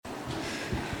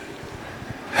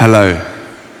Hello.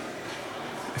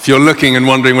 If you're looking and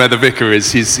wondering where the vicar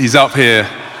is, he's up here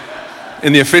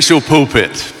in the official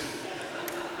pulpit.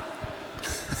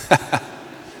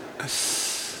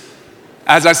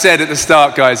 As I said at the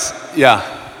start, guys,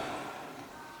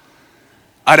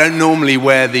 I don't normally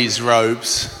wear these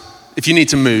robes. If you need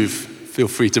to move, feel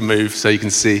free to move so you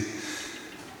can see.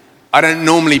 I don't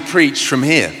normally preach from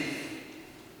here.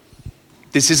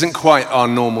 This isn't quite our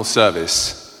normal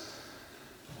service.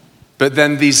 But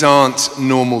then these aren't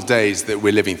normal days that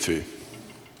we're living through.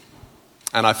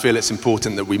 And I feel it's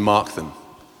important that we mark them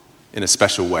in a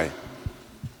special way.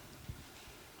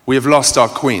 We have lost our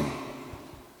Queen,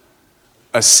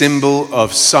 a symbol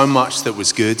of so much that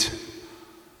was good,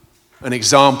 an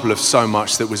example of so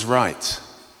much that was right.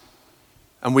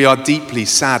 And we are deeply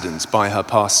saddened by her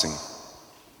passing.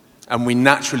 And we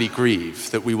naturally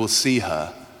grieve that we will see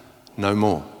her no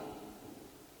more.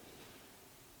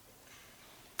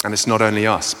 And it's not only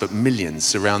us, but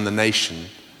millions around the nation,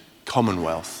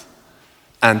 Commonwealth,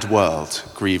 and world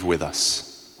grieve with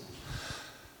us.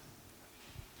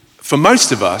 For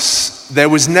most of us, there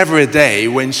was never a day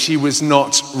when she was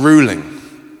not ruling.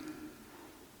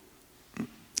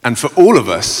 And for all of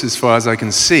us, as far as I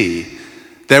can see,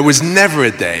 there was never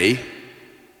a day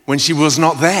when she was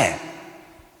not there.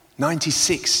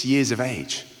 96 years of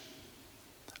age.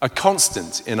 A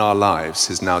constant in our lives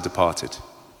has now departed.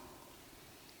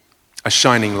 A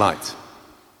shining light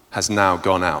has now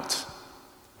gone out.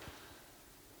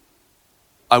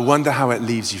 I wonder how it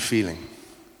leaves you feeling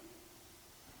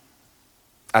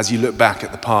as you look back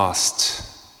at the past,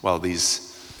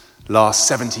 these last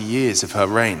 70 years of her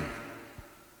reign.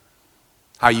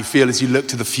 How you feel as you look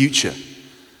to the future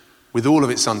with all of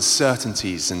its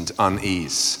uncertainties and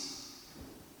unease.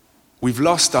 We've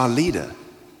lost our leader,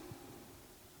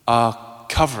 our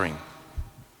covering,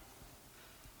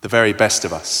 the very best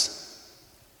of us.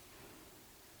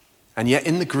 And yet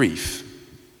in the grief,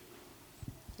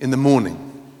 in the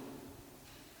mourning,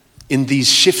 in these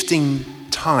shifting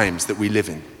times that we live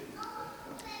in,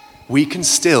 we can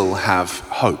still have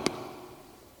hope.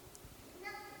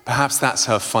 Perhaps that's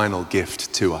her final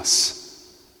gift to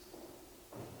us.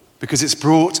 Because it's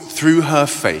brought through her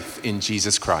faith in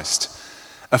Jesus Christ,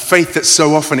 a faith that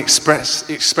so often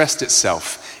expressed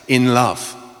itself in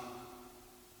love.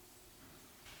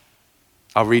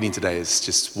 Our reading today is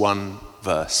just one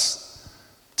verse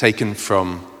taken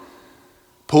from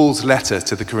Paul's letter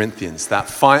to the Corinthians, that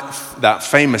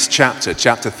famous chapter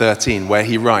 13, where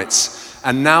he writes,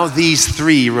 "And now these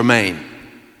three remain,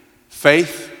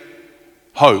 faith,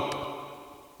 hope,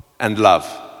 and love.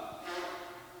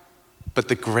 But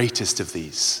the greatest of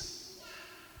these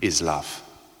is love."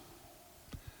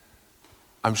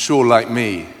 I'm sure, like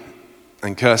me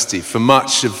and Kirsty, for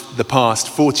much of the past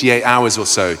 48 hours or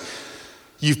so,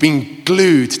 you've been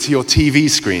glued to your TV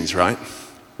screens, right?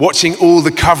 Watching all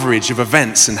the coverage of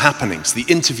events and happenings, the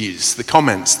interviews, the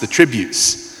comments, the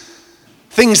tributes.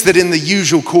 Things that in the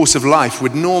usual course of life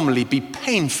would normally be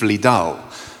painfully dull,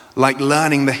 like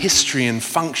learning the history and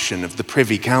function of the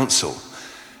Privy Council,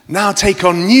 now take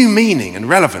on new meaning and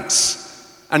relevance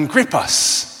and grip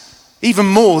us, even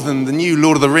more than the new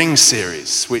Lord of the Rings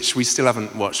series, which we still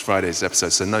haven't watched Friday's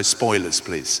episode, so no spoilers,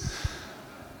 please.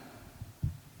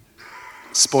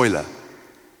 Spoiler.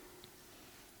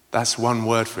 That's one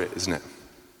word for it, isn't it?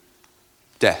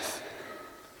 Death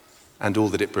and all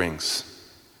that it brings.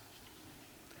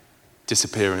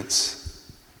 Disappearance,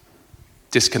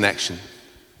 disconnection,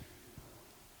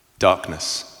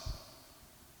 darkness.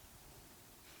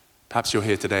 Perhaps you're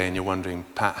here today and you're wondering,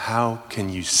 Pat, how can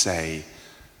you say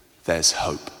there's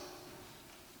hope?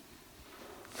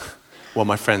 Well,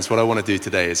 my friends, what I want to do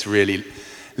today is really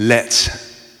let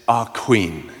our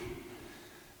Queen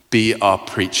be our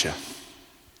preacher,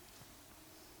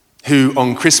 who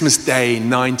on Christmas Day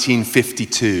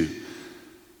 1952,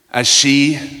 as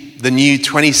she, the new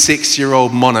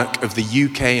 26-year-old monarch of the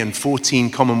UK and 14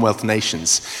 Commonwealth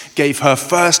nations, gave her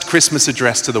first Christmas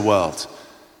address to the world,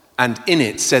 and in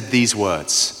it said these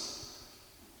words,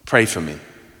 "Pray for me,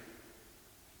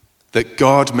 that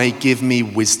God may give me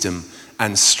wisdom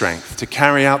and strength to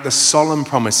carry out the solemn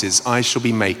promises I shall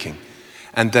be making,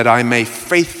 and that I may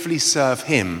faithfully serve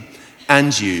him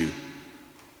and you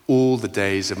all the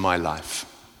days of my life."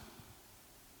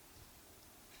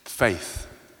 Faith,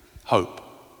 hope,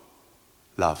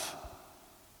 love.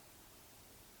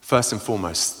 First and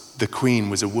foremost, the Queen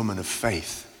was a woman of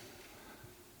faith.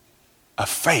 A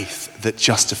faith that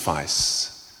justifies,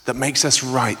 that makes us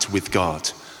right with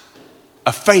God.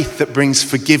 A faith that brings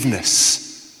forgiveness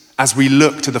as we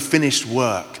look to the finished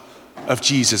work of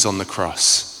Jesus on the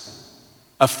cross.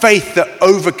 a faith that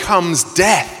overcomes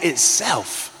death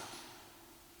itself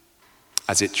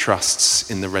as it trusts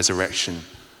in the resurrection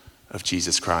of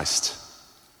Jesus Christ.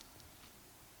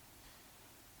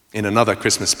 In another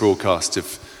Christmas broadcast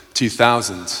of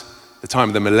 2000, the time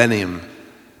of the millennium,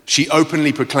 she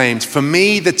openly proclaimed, "For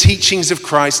me, the teachings of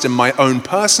Christ and my own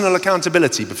personal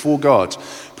accountability before God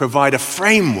provide a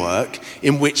framework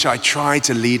in which I try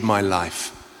to lead my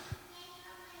life."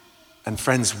 And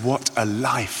friends, what a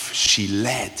life she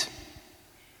led,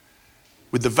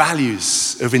 with the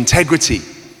values of integrity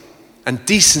and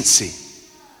decency,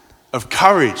 of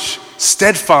courage,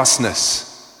 steadfastness,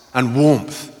 and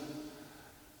warmth.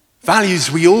 Values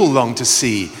we all long to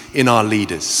see in our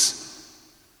leaders.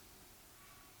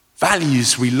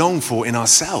 Values we long for in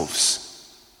ourselves.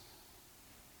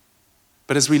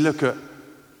 But as we look at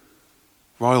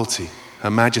royalty,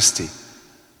 Her Majesty,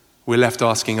 we're left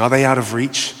asking, are they out of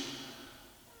reach?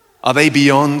 Are they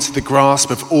beyond the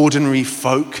grasp of ordinary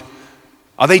folk?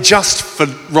 Are they just for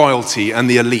royalty and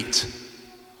the elite?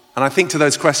 And I think to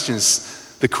those questions,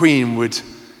 the Queen would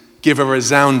give a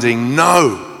resounding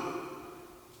no.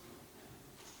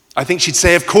 I think she'd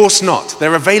say, of course not.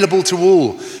 They're available to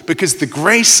all because the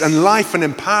grace and life and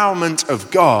empowerment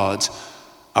of God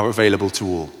are available to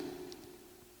all.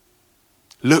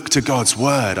 Look to God's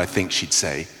word, I think she'd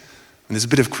say. And there's a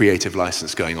bit of creative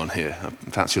license going on here.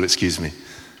 Perhaps you'll excuse me.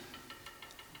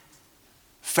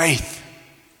 Faith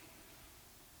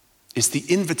is the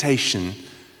invitation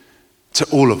to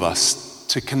all of us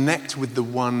to connect with the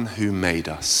one who made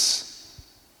us.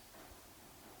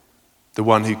 The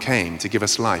one who came to give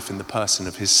us life in the person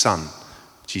of his Son,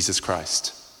 Jesus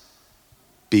Christ.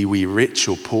 Be we rich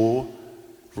or poor,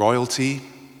 royalty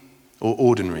or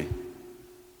ordinary,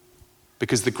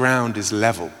 because the ground is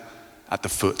level at the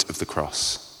foot of the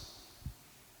cross.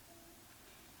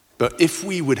 But if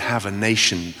we would have a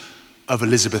nation of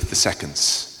Elizabeth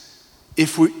II's,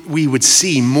 if we would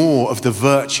see more of the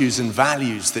virtues and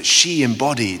values that she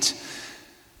embodied,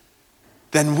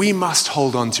 then we must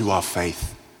hold on to our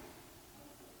faith.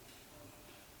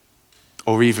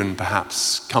 Or even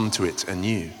perhaps come to it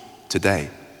anew today.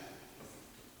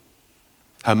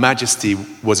 Her Majesty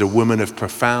was a woman of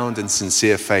profound and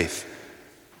sincere faith.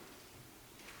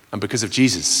 And because of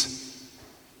Jesus,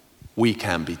 we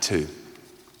can be too.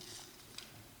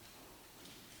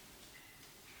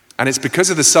 And it's because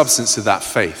of the substance of that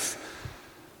faith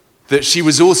that she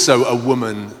was also a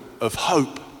woman of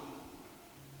hope.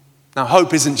 Now,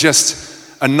 hope isn't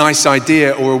just a nice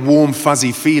idea or a warm,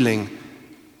 fuzzy feeling.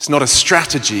 It's not a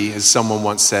strategy, as someone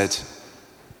once said.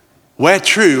 Where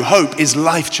true, hope is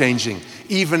life-changing,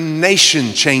 even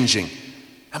nation-changing.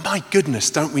 And my goodness,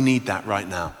 don't we need that right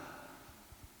now?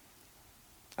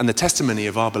 And the testimony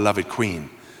of our beloved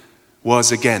Queen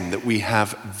was, again, that we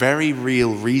have very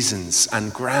real reasons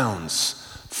and grounds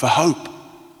for hope.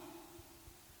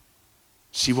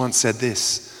 She once said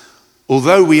this,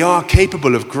 "Although we are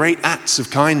capable of great acts of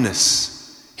kindness,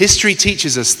 history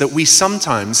teaches us that we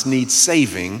sometimes need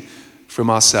saving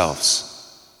from ourselves,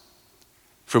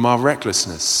 from our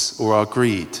recklessness or our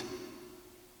greed.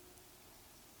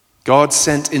 God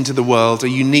sent into the world a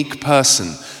unique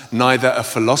person, neither a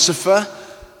philosopher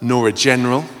nor a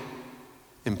general,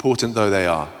 important though they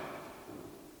are,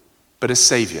 but a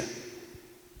savior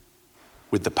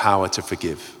with the power to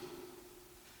forgive."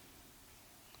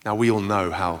 Now, we all know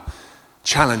how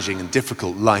challenging and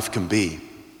difficult life can be.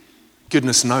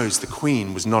 Goodness knows the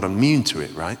Queen was not immune to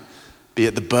it, right? Be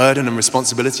it the burden and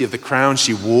responsibility of the crown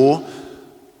she wore,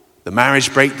 the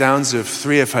marriage breakdowns of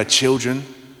 3 of her children,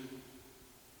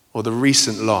 or the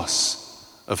recent loss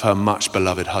of her much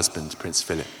beloved husband, Prince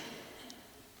Philip.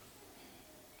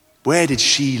 Where did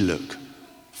she look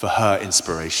for her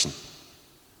inspiration?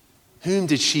 Whom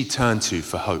did she turn to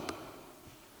for hope?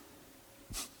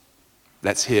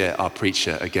 Let's hear our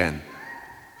preacher again.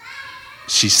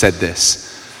 She said this,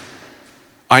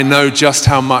 "I know just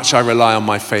how much I rely on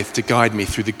my faith to guide me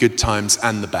through the good times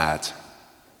and the bad.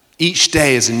 Each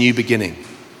day is a new beginning.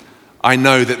 I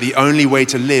know that the only way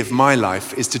to live my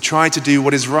life is to try to do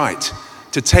what is right,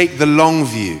 to take the long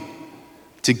view,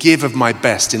 to give of my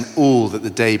best in all that the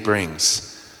day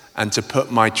brings, and to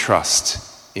put my trust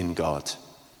in God."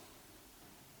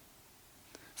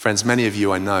 Friends, many of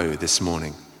you I know this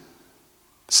morning.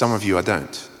 Some of you I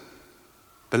don't.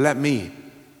 But let me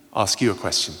ask you a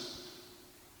question.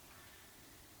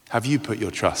 Have you put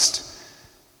your trust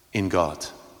in God,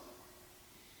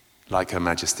 like Her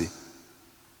Majesty?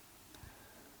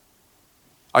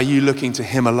 Are you looking to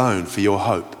him alone for your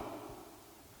hope?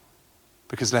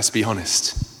 Because let's be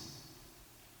honest,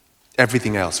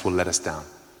 everything else will let us down.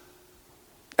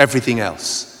 Everything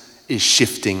else is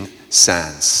shifting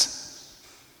sands.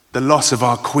 The loss of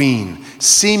our Queen,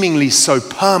 seemingly so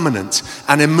permanent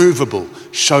and immovable,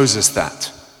 shows us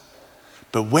that.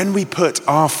 But when we put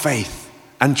our faith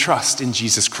and trust in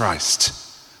Jesus Christ,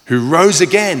 who rose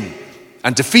again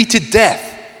and defeated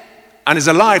death and is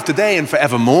alive today and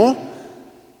forevermore,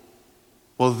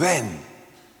 well then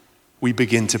we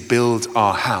begin to build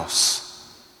our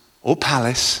house or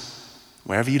palace,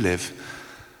 wherever you live,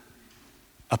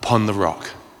 upon the rock.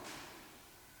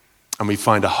 And we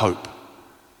find a hope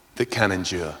that can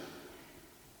endure.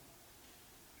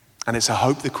 And it's a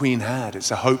hope the Queen had.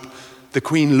 It's a hope the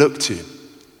Queen looked to.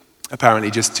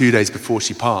 Apparently just 2 days before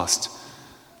she passed,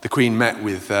 the Queen met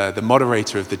with the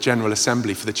moderator of the General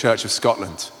Assembly for the Church of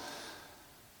Scotland.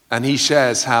 And he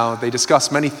shares how they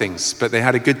discussed many things, but they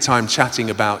had a good time chatting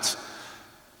about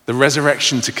the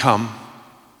resurrection to come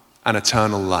and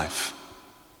eternal life.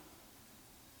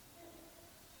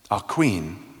 Our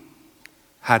Queen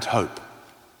had hope.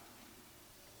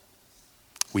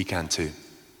 We can too.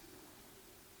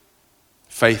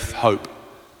 Faith, hope,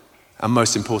 and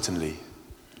most importantly,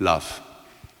 love.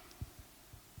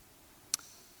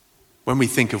 When we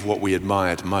think of what we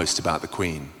admired most about the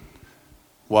Queen,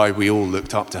 why we all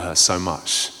looked up to her so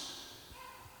much,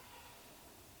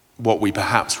 what we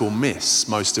perhaps will miss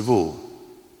most of all,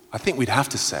 I think we'd have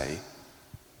to say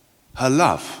her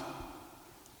love,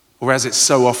 or as it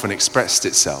so often expressed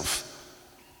itself,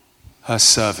 her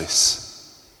service.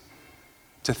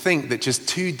 To think that just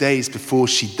 2 days before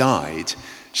she died,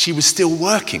 she was still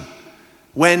working,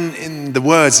 when, in the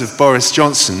words of Boris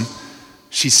Johnson,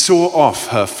 she saw off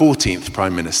her 14th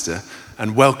Prime Minister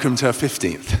and welcomed her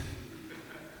 15th.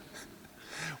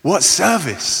 What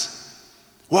service?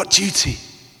 What duty?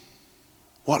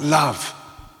 What love?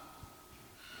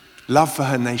 Love for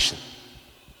her nation.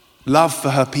 Love for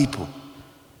her people.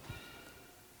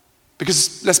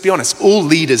 Because, let's be honest, all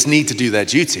leaders need to do their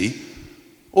duty.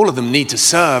 All of them need to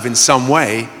serve in some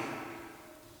way.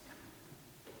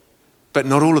 But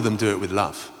not all of them do it with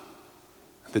love.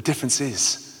 The difference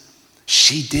is,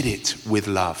 she did it with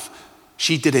love.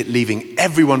 She did it leaving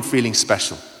everyone feeling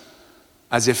special,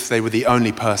 as if they were the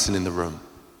only person in the room.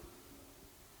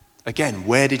 Again,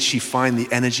 where did she find the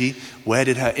energy? Where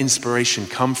did her inspiration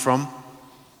come from?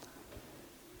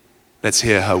 Let's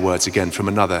hear her words again from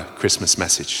another Christmas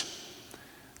message.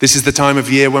 This is the time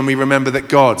of year when we remember that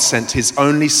God sent his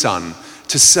only Son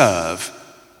to serve,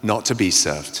 not to be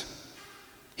served.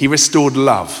 He restored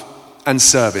love and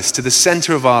service to the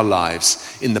center of our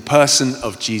lives in the person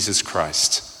of Jesus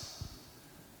Christ.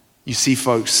 You see,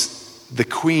 folks, the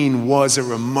Queen was a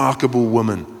remarkable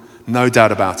woman, no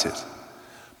doubt about it.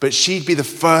 But she'd be the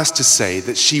first to say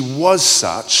that she was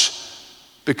such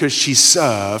because she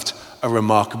served a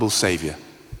remarkable Savior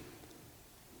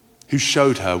who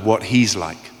showed her what he's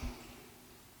like.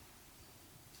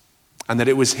 And that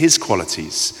it was his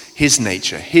qualities, his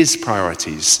nature, his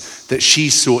priorities that she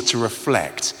sought to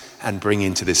reflect and bring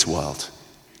into this world.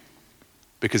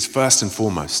 Because first and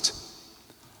foremost,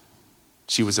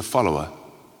 she was a follower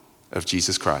of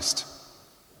Jesus Christ,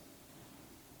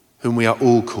 whom we are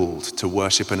all called to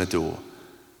worship and adore,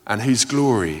 and whose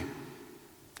glory,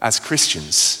 as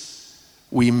Christians,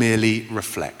 we merely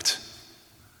reflect,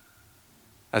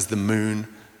 as the moon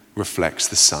reflects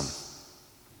the sun.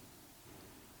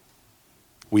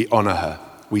 We honor her,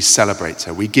 we celebrate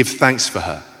her, we give thanks for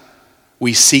her,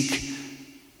 we seek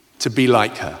to be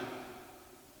like her.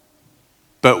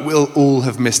 But we'll all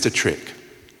have missed a trick.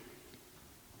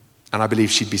 And I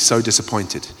believe she'd be so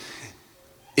disappointed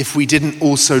if we didn't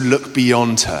also look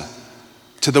beyond her,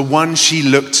 to the one she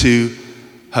looked to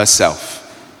herself,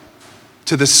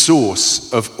 to the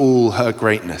source of all her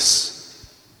greatness,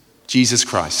 Jesus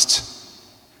Christ,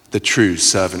 the true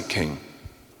servant king,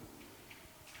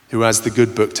 who, as the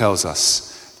good book tells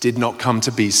us, did not come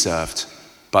to be served,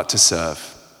 but to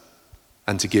serve,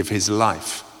 and to give his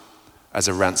life as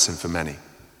a ransom for many.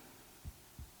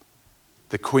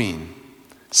 The Queen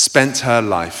spent her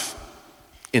life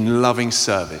in loving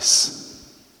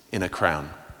service in a crown.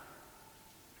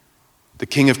 The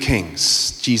King of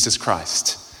Kings, Jesus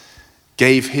Christ,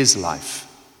 gave his life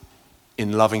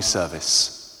in loving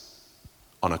service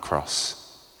on a cross.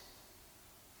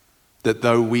 That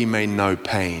though we may know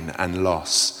pain and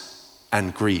loss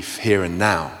and grief here and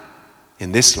now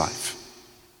in this life,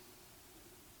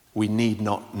 we need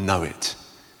not know it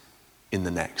in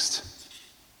the next.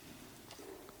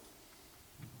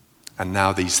 And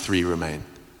now these three remain: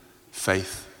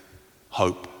 faith,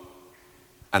 hope,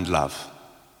 and love.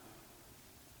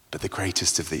 But the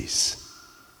greatest of these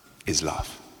is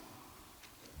love.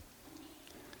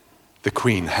 The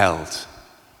Queen held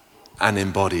and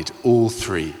embodied all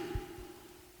three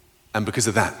And because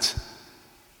of that,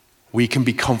 we can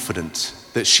be confident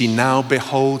that she now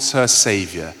beholds her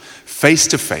Savior face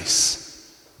to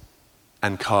face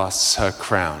and casts her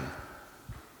crown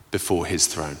before his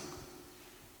throne.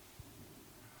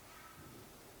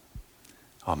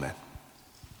 Amen.